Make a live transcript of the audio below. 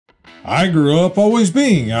I grew up always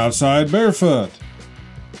being outside barefoot.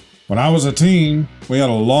 When I was a teen, we had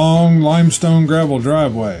a long limestone gravel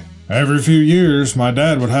driveway. Every few years, my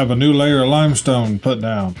dad would have a new layer of limestone put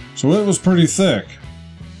down, so it was pretty thick.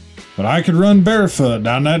 But I could run barefoot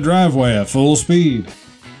down that driveway at full speed.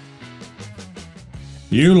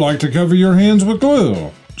 You like to cover your hands with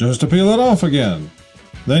glue, just to peel it off again.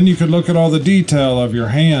 Then you could look at all the detail of your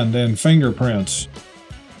hand and fingerprints.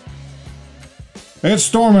 It's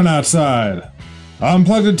storming outside.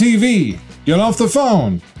 Unplug the TV. Get off the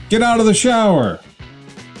phone. Get out of the shower.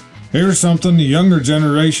 Here's something the younger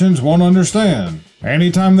generations won't understand.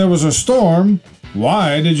 Anytime there was a storm,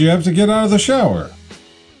 why did you have to get out of the shower?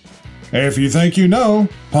 If you think you know,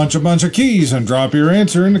 punch a bunch of keys and drop your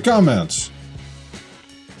answer in the comments.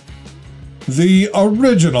 The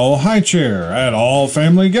original high chair at all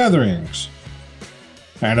family gatherings.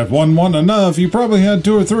 And if one wasn't enough, you probably had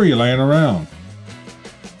 2 or 3 laying around.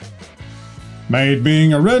 Made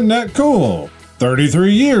being a redneck cool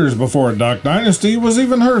 33 years before Duck Dynasty was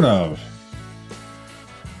even heard of.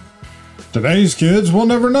 Today's kids will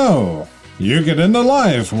never know. You get into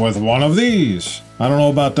life with one of these. I don't know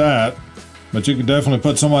about that, but you could definitely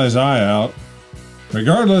put somebody's eye out.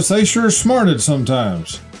 Regardless, they sure smarted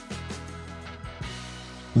sometimes.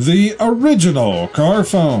 The original car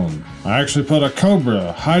phone. I actually put a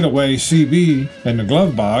Cobra Hideaway CB in the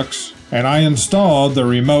glove box, and I installed the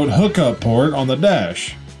remote hookup port on the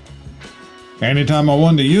dash. Anytime I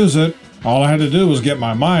wanted to use it, all I had to do was get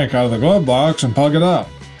my mic out of the glove box and plug it up.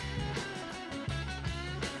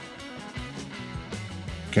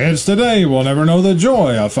 Kids today will never know the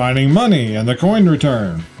joy of finding money in the coin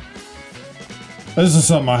return. This is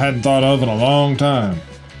something I hadn't thought of in a long time.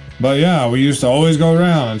 But yeah, we used to always go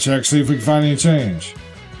around and check see if we could find any change.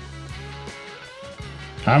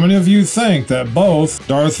 How many of you think that both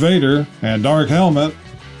Darth Vader and Dark Helmet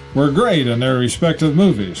were great in their respective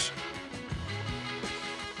movies?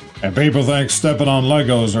 And people think stepping on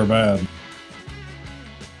Legos are bad.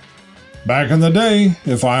 Back in the day,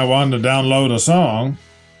 if I wanted to download a song,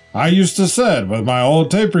 I used to sit with my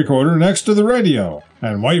old tape recorder next to the radio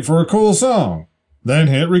and wait for a cool song, then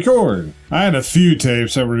hit record. I had a few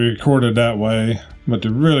tapes that were recorded that way, but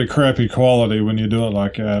they're really crappy quality when you do it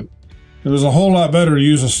like that. It was a whole lot better to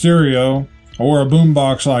use a stereo or a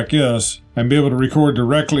boombox like this and be able to record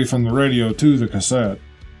directly from the radio to the cassette.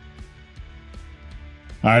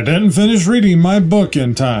 I didn't finish reading my book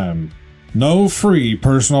in time. No free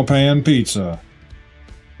personal pan pizza.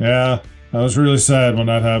 Yeah, I was really sad when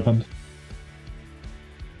that happened.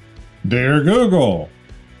 Dear Google,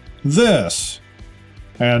 this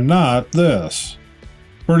and not this.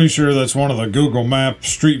 Pretty sure that's one of the Google Map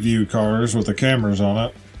Street View cars with the cameras on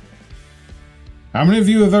it. How many of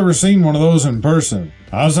you have ever seen one of those in person?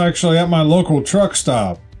 I was actually at my local truck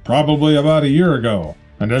stop, probably about a year ago,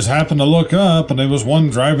 and just happened to look up and there was one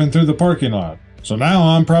driving through the parking lot. So now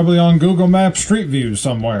I'm probably on Google Maps Street View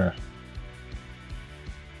somewhere.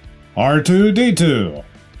 R2-D2.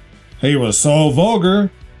 He was so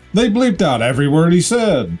vulgar, they bleeped out every word he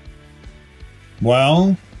said.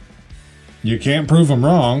 Well, you can't prove him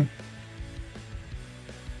wrong.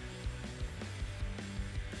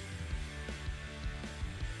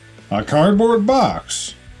 A cardboard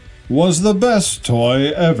box was the best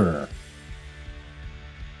toy ever.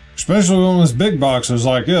 Especially when it was big boxes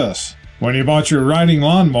like this. When you bought your riding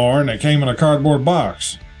lawnmower and it came in a cardboard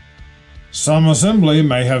box. Some assembly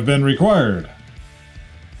may have been required.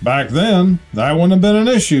 Back then, that wouldn't have been an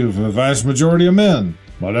issue for the vast majority of men,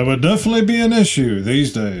 but it would definitely be an issue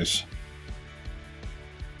these days.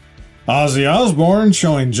 Ozzy Osbourne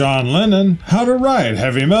showing John Lennon how to write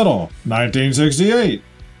heavy metal, 1968.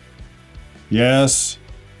 Yes,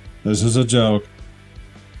 this is a joke.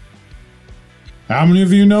 How many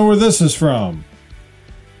of you know where this is from?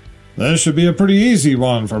 This should be a pretty easy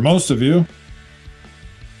one for most of you.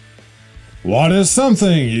 What is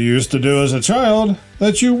something you used to do as a child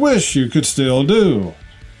that you wish you could still do?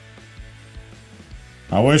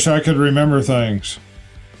 I wish I could remember things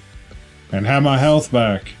and have my health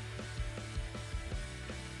back.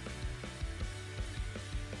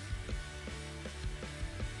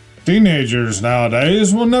 Teenagers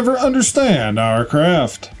nowadays will never understand our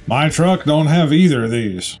craft. My truck don't have either of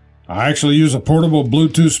these. I actually use a portable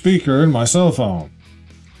Bluetooth speaker in my cell phone.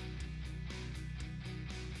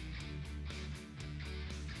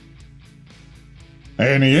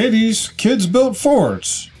 In the 80s, kids built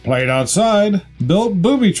forts, played outside, built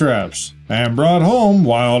booby traps, and brought home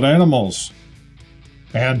wild animals.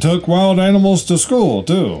 And took wild animals to school,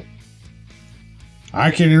 too. I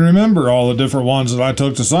can't even remember all the different ones that I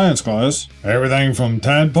took to science class. Everything from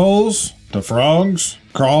tadpoles to frogs,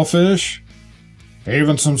 crawfish,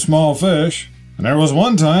 even some small fish. And there was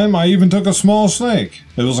one time I even took a small snake.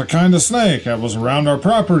 It was a kind of snake that was around our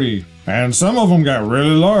property, and some of them got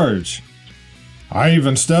really large. I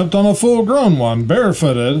even stepped on a full-grown one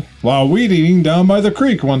barefooted while weed eating down by the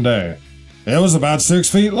creek one day. It was about 6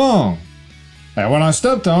 feet long. And when I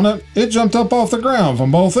stepped on it, it jumped up off the ground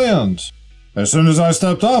from both ends. As soon as I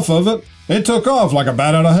stepped off of it, it took off like a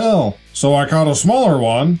bat out of hell. So I caught a smaller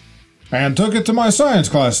one and took it to my science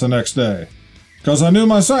class the next day, because I knew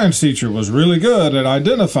my science teacher was really good at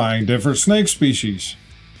identifying different snake species.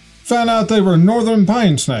 Found out they were northern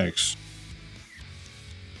pine snakes.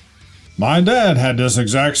 My dad had this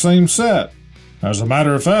exact same set. As a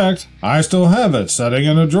matter of fact, I still have it sitting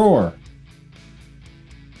in a drawer.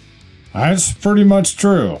 That's pretty much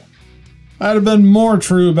true. That'd have been more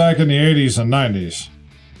true back in the 80s and 90s.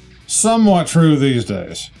 Somewhat true these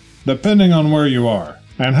days, depending on where you are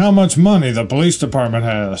and how much money the police department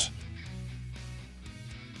has.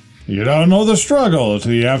 You don't know the struggle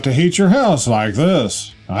till you have to heat your house like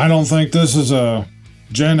this. I don't think this is a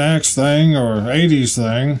Gen X thing or 80s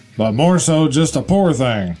thing, but more so just a poor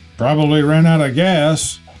thing. Probably ran out of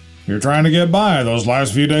gas. You're trying to get by those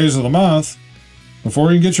last few days of the month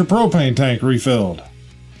before you get your propane tank refilled.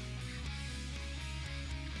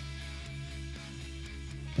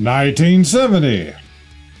 1970.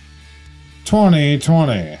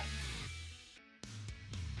 2020.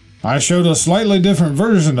 I showed a slightly different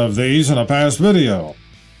version of these in a past video,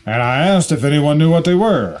 and I asked if anyone knew what they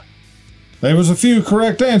were. There was a few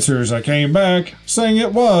correct answers that came back saying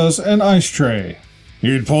it was an ice tray.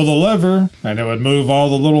 You'd pull the lever, and it would move all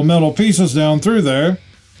the little metal pieces down through there,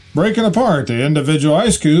 breaking apart the individual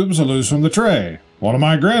ice cubes loose from the tray. One of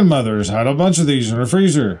my grandmothers had a bunch of these in her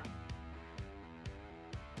freezer.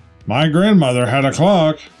 My grandmother had a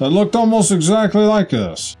clock that looked almost exactly like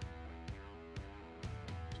this.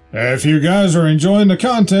 If you guys are enjoying the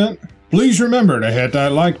content, please remember to hit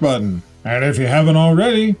that like button. And if you haven't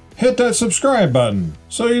already, hit that subscribe button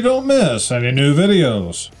so you don't miss any new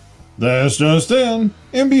videos. This just in,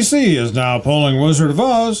 NBC is now pulling Wizard of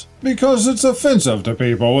Oz because it's offensive to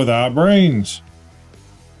people without brains.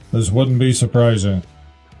 This wouldn't be surprising.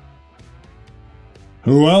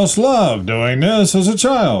 Who else loved doing this as a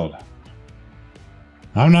child?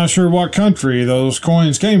 I'm not sure what country those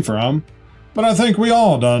coins came from, but I think we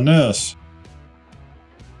all done this.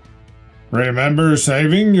 Remember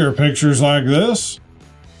saving your pictures like this?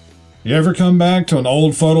 You ever come back to an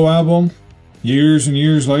old photo album years and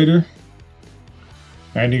years later,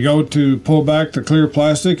 and you go to pull back the clear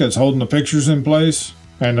plastic that's holding the pictures in place,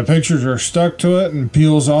 and the pictures are stuck to it and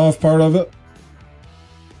peels off part of it?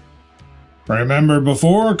 Remember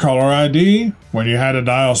before caller ID, when you had to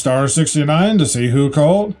dial *69 to see who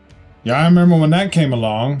called? Yeah, I remember when that came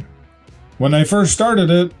along. When they first started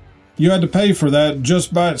it, you had to pay for that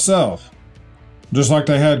just by itself. Just like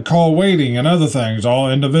they had call waiting and other things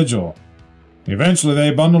all individual. Eventually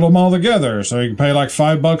they bundled them all together so you could pay like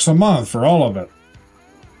 $5 a month for all of it.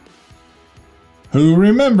 Who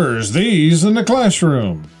remembers these in the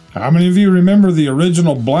classroom? How many of you remember the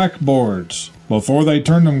original blackboards before they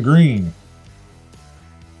turned them green?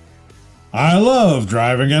 I love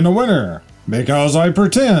driving in the winter because I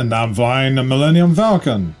pretend I'm flying the Millennium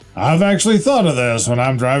Falcon. I've actually thought of this when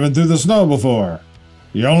I'm driving through the snow before.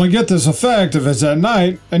 You only get this effect if it's at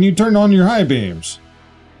night and you turn on your high beams.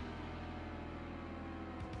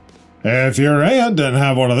 If your aunt didn't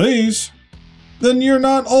have one of these, then you're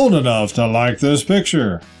not old enough to like this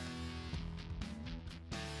picture.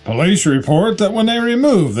 Police report that when they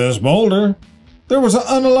removed this boulder, there was an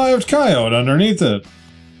unalived coyote underneath it.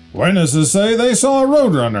 Witnesses say they saw a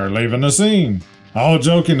roadrunner leaving the scene. All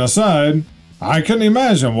joking aside, I couldn't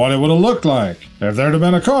imagine what it would have looked like if there'd have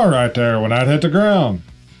been a car right there when I'd hit the ground.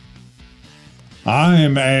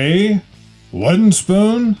 I'm a wooden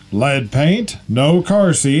spoon, lead paint, no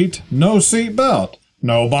car seat, no seat belt,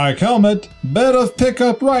 no bike helmet, bed of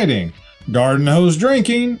pickup riding, garden hose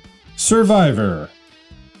drinking, survivor.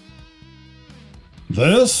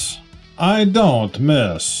 This I don't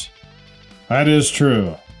miss. That is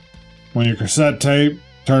true. When your cassette tape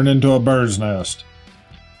turned into a bird's nest.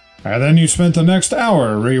 And then you spent the next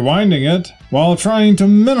hour rewinding it while trying to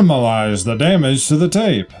minimize the damage to the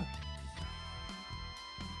tape.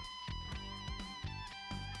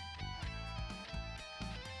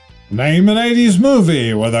 Name an 80s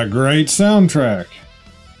movie with a great soundtrack.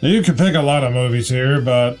 You could pick a lot of movies here,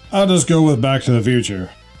 but I'll just go with Back to the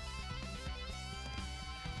Future.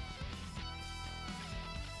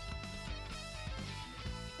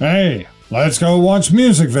 Hey, let's go watch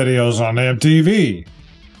music videos on MTV.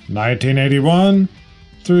 1981,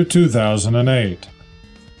 through 2008.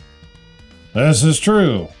 This is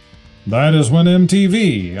true. That is when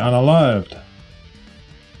MTV unalived.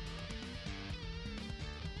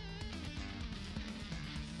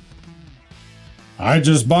 I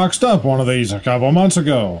just boxed up one of these a couple months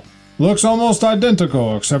ago. Looks almost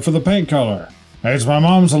identical except for the paint color. It's my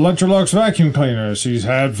mom's Electrolux vacuum cleaner she's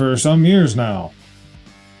had for some years now.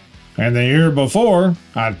 And the year before,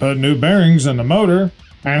 I'd put new bearings in the motor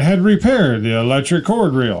and had repaired the electric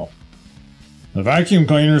cord reel. The vacuum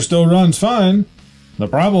cleaner still runs fine. The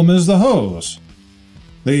problem is the hose.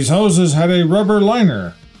 These hoses had a rubber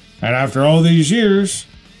liner, and after all these years,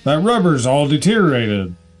 that rubber's all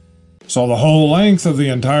deteriorated. So the whole length of the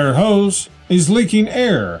entire hose is leaking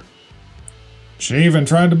air. She even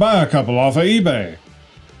tried to buy a couple off of eBay,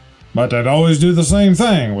 but they'd always do the same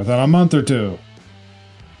thing within a month or two.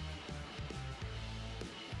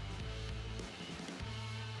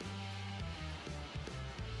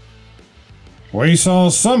 We saw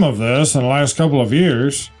some of this in the last couple of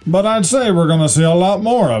years, but I'd say we're going to see a lot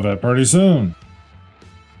more of it pretty soon.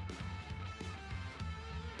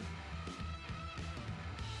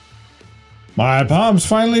 My pop's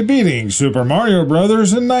finally beating Super Mario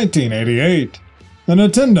Bros. In 1988. The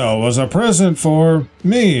Nintendo was a present for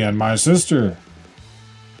me and my sister.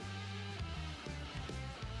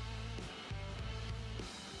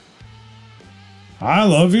 I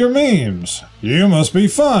love your memes. You must be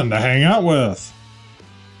fun to hang out with.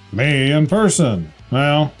 Me in person.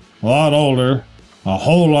 Well, a lot older, a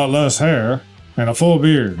whole lot less hair, and a full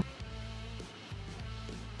beard.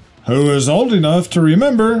 Who is old enough to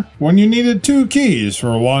remember when you needed 2 keys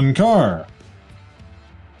for one car?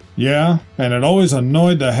 Yeah, and it always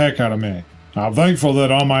annoyed the heck out of me. I'm thankful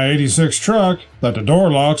that on my '86 truck, that the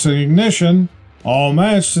door locks and ignition all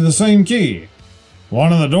match to the same key.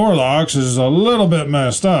 One of the door locks is a little bit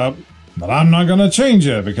messed up, but I'm not going to change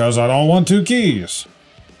it because I don't want 2 keys.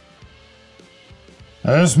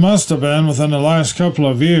 This must have been within the last couple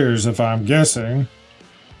of years, if I'm guessing.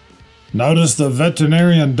 Notice the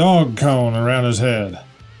veterinarian dog cone around his head.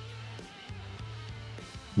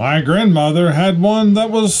 My grandmother had one that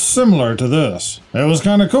was similar to this. It was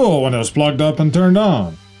kind of cool when it was plugged up and turned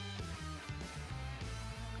on.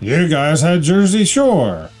 You guys had Jersey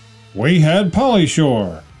Shore. We had Polly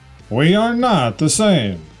Shore. We are not the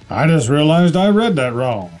same. I just realized I read that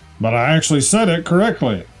wrong, but I actually said it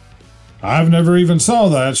correctly. I've never even saw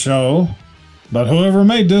that show, but whoever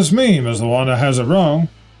made this meme is the one that has it wrong.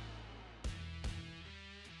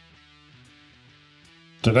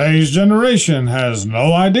 Today's generation has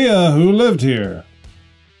no idea who lived here.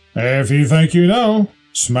 If you think you know,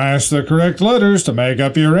 smash the correct letters to make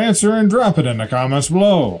up your answer and drop it in the comments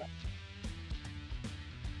below.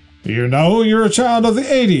 You know you're a child of the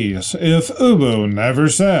 80s if Ubu never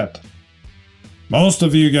set. Most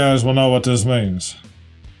of you guys will know what this means.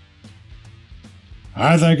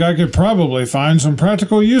 I think I could probably find some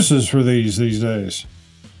practical uses for these days.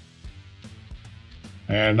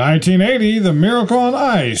 In 1980, the Miracle on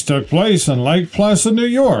Ice took place in Lake Placid, New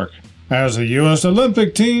York, as the U.S.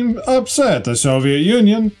 Olympic team upset the Soviet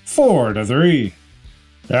Union 4-3.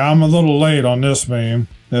 Yeah, I'm a little late on this meme.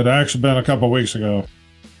 It actually been a couple weeks ago.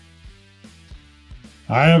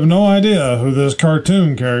 I have no idea who this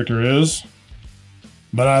cartoon character is,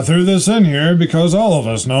 but I threw this in here because all of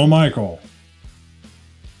us know Michael.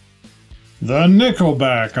 The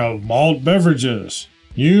Nickelback of malt beverages.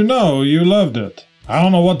 You know you loved it. I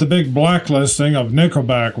don't know what the big blacklisting of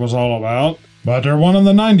Nickelback was all about, but they're one of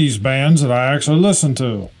the 90s bands that I actually listened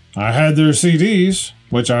to. I had their CDs,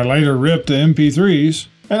 which I later ripped to MP3s,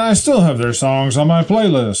 and I still have their songs on my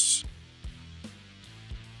playlists.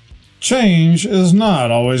 Change is not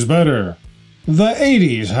always better. The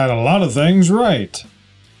 80s had a lot of things right.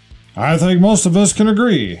 I think most of us can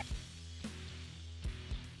agree.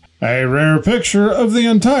 A rare picture of the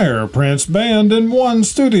entire Prince band in one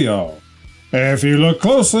studio. If you look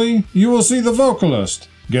closely, you will see the vocalist,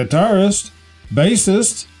 guitarist,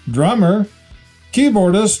 bassist, drummer,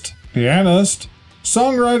 keyboardist, pianist,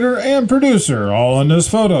 songwriter, and producer all in this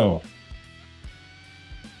photo.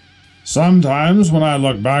 Sometimes when I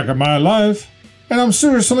look back at my life, and I'm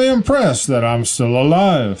seriously impressed that I'm still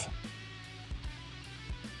alive.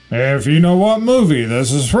 If you know what movie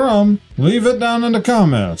this is from, leave it down in the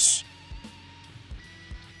comments.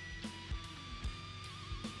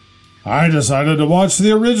 I decided to watch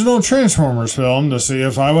the original Transformers film to see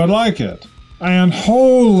if I would like it. And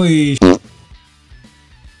holy shit,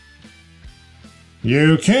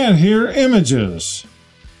 you can't hear images.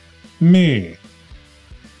 Me.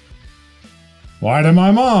 Why did my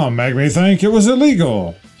mom make me think it was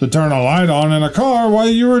illegal to turn a light on in a car while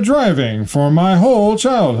you were driving for my whole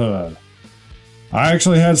childhood. I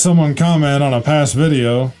actually had someone comment on a past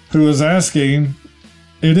video who was asking,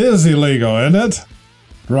 "It is illegal, isn't it?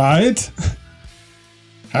 Right?"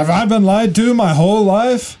 Have I been lied to my whole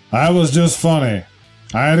life? That was just funny.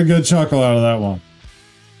 I had a good chuckle out of that one.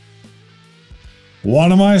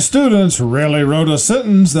 One of my students really wrote a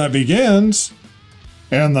sentence that begins,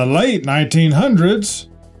 "In the late 1900s,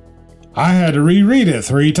 I had to reread it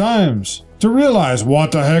 3 times to realize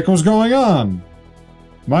what the heck was going on.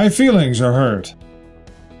 My feelings are hurt."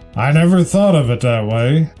 I never thought of it that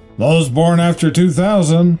way. Those born after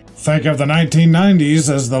 2000 think of the 1990s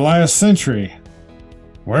as the last century.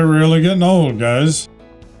 We're really getting old, guys.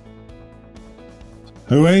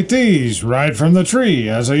 Who ate these right from the tree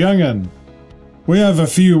as a youngin'? We have a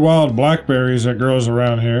few wild blackberries that grows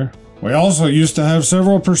around here. We also used to have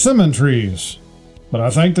several persimmon trees, but I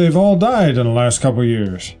think they've all died in the last couple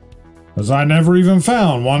years, as I never even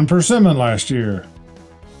found one persimmon last year.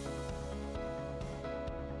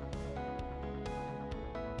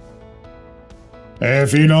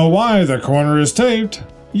 If you know why the corner is taped,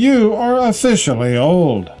 you are officially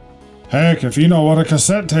old. Heck, if you know what a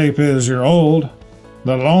cassette tape is, you're old,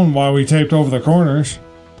 let alone why we taped over the corners.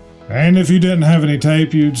 And if you didn't have any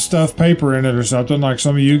tape, you'd stuff paper in it or something like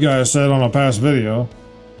some of you guys said on a past video.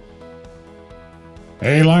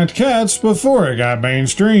 He liked cats before it got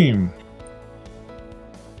mainstream.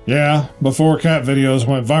 Yeah, before cat videos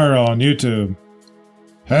went viral on YouTube.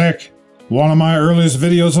 Heck, one of my earliest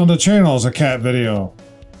videos on the channel is a cat video.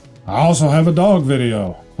 I also have a dog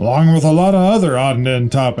video, along with a lot of other odd and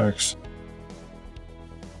end topics.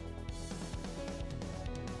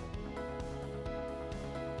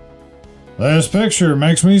 This picture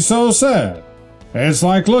makes me so sad. It's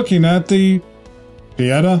like looking at the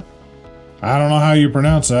Pieta. I don't know how you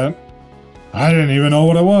pronounce that. I didn't even know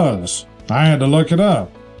what it was. I had to look it up.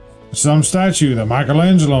 Some statue that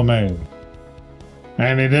Michelangelo made.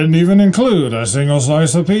 And he didn't even include a single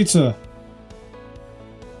slice of pizza.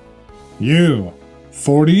 You,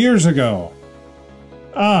 40 years ago.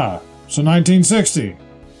 Ah, so 1960.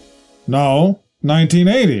 No,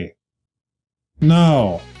 1980.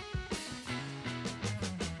 No.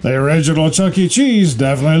 The original Chuck E. Cheese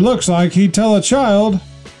definitely looks like he'd tell a child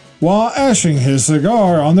while ashing his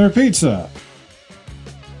cigar on their pizza.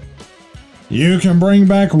 You can bring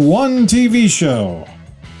back one TV show.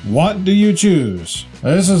 What do you choose?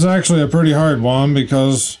 This is actually a pretty hard one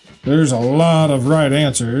because there's a lot of right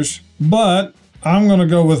answers, but I'm gonna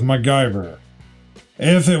go with MacGyver.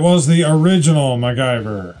 If it was the original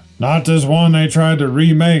MacGyver, not this one they tried to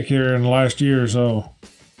remake here in the last year or so.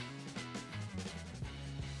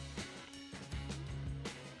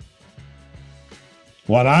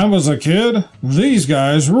 When I was a kid, these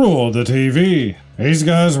guys ruled the TV. These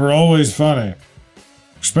guys were always funny,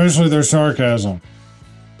 especially their sarcasm.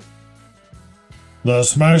 The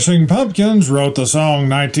Smashing Pumpkins wrote the song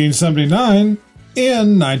 1979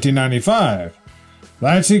 in 1995.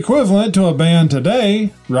 That's equivalent to a band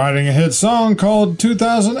today writing a hit song called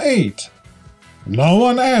 2008. No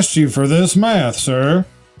one asked you for this math, sir.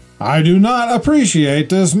 I do not appreciate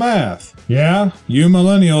this math. Yeah, you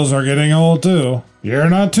millennials are getting old too.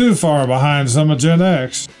 You're not too far behind some of Gen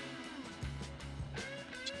X.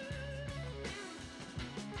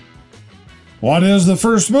 What is the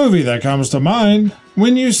first movie that comes to mind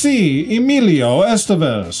when you see Emilio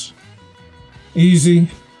Estevez? Easy.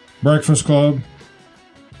 Breakfast Club.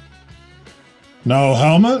 No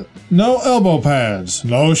helmet, no elbow pads,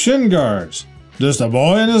 no shin guards. Just a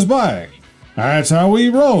boy and his bike. That's how we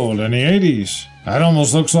rolled in the 80s. That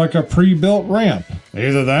almost looks like a pre-built ramp.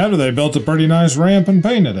 Either that or they built a pretty nice ramp and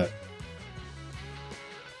painted it.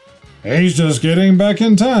 He's just getting back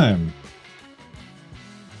in time.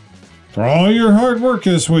 For all your hard work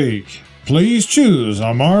this week, please choose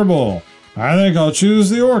a marble. I think I'll choose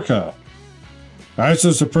the Orca. That's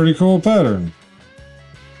just a pretty cool pattern.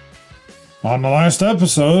 On the last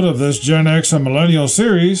episode of this Gen X and Millennial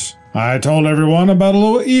series, I told everyone about a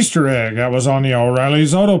little Easter egg that was on the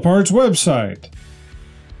O'Reilly's Auto Parts website.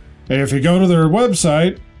 If you go to their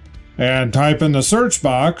website and type in the search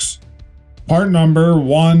box, part number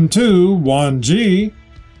 121G,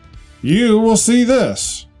 you will see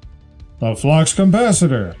this. The flux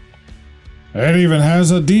capacitor. It even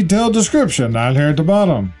has a detailed description down here at the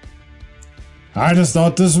bottom. I just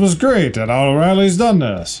thought this was great that O'Reilly's done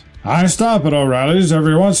this. I stop at O'Reilly's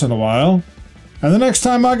every once in a while, and the next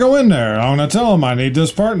time I go in there, I'm going to tell them I need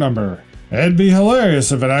this part number. It'd be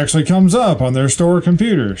hilarious if it actually comes up on their store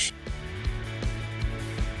computers.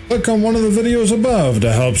 Click on one of the videos above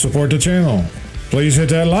to help support the channel. Please hit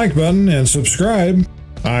that like button and subscribe.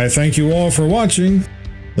 I thank you all for watching.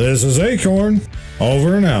 This is Akorn,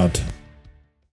 over and out.